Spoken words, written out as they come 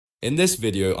In this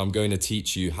video, I'm going to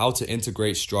teach you how to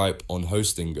integrate Stripe on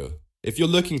Hostinger. If you're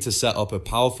looking to set up a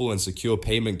powerful and secure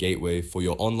payment gateway for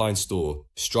your online store,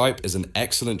 Stripe is an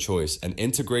excellent choice, and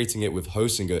integrating it with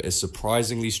Hostinger is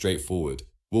surprisingly straightforward.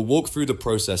 We'll walk through the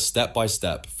process step by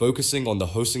step, focusing on the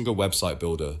Hostinger website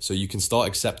builder so you can start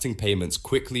accepting payments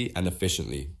quickly and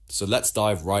efficiently. So let's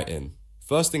dive right in.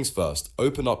 First things first,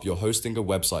 open up your Hostinger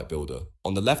website builder.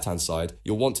 On the left-hand side,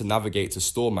 you'll want to navigate to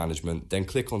Store Management, then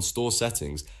click on Store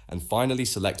Settings, and finally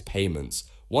select Payments.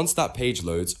 Once that page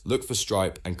loads, look for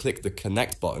Stripe and click the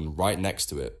Connect button right next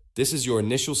to it. This is your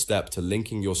initial step to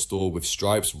linking your store with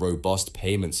Stripe's robust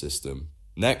payment system.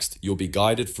 Next, you'll be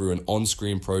guided through an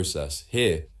on-screen process.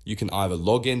 Here, you can either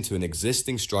log into an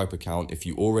existing Stripe account if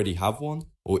you already have one,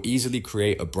 or easily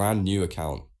create a brand new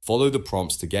account. Follow the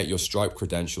prompts to get your Stripe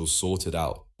credentials sorted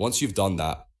out. Once you've done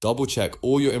that, double check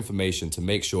all your information to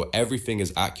make sure everything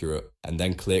is accurate, and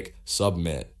then click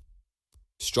Submit.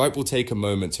 Stripe will take a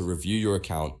moment to review your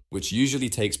account, which usually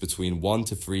takes between 1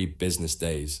 to 3 business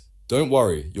days. Don't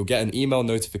worry, you'll get an email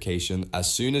notification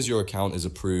as soon as your account is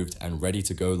approved and ready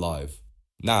to go live.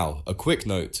 Now, a quick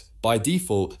note. By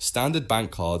default, standard bank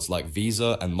cards like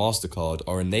Visa and MasterCard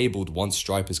are enabled once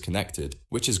Stripe is connected,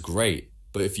 which is great.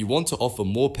 But if you want to offer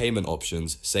more payment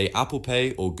options, say Apple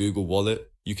Pay or Google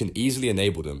Wallet, you can easily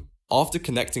enable them. After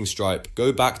connecting Stripe,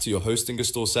 go back to your Hostinger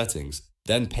store settings,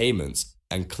 then Payments,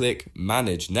 and click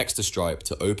Manage next to Stripe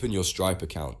to open your Stripe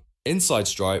account. Inside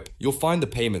Stripe, you'll find the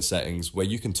payment settings where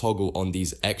you can toggle on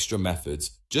these extra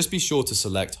methods. Just be sure to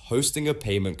select Hostinger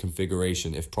payment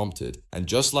configuration if prompted. And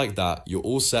just like that, you're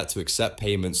all set to accept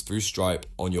payments through Stripe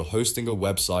on your Hostinger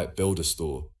website builder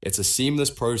store. It's a seamless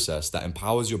process that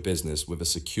empowers your business with a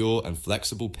secure and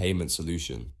flexible payment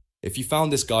solution. If you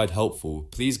found this guide helpful,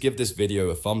 please give this video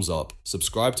a thumbs up,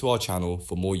 subscribe to our channel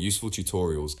for more useful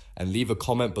tutorials, and leave a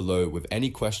comment below with any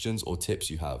questions or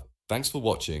tips you have. Thanks for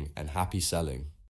watching and happy selling.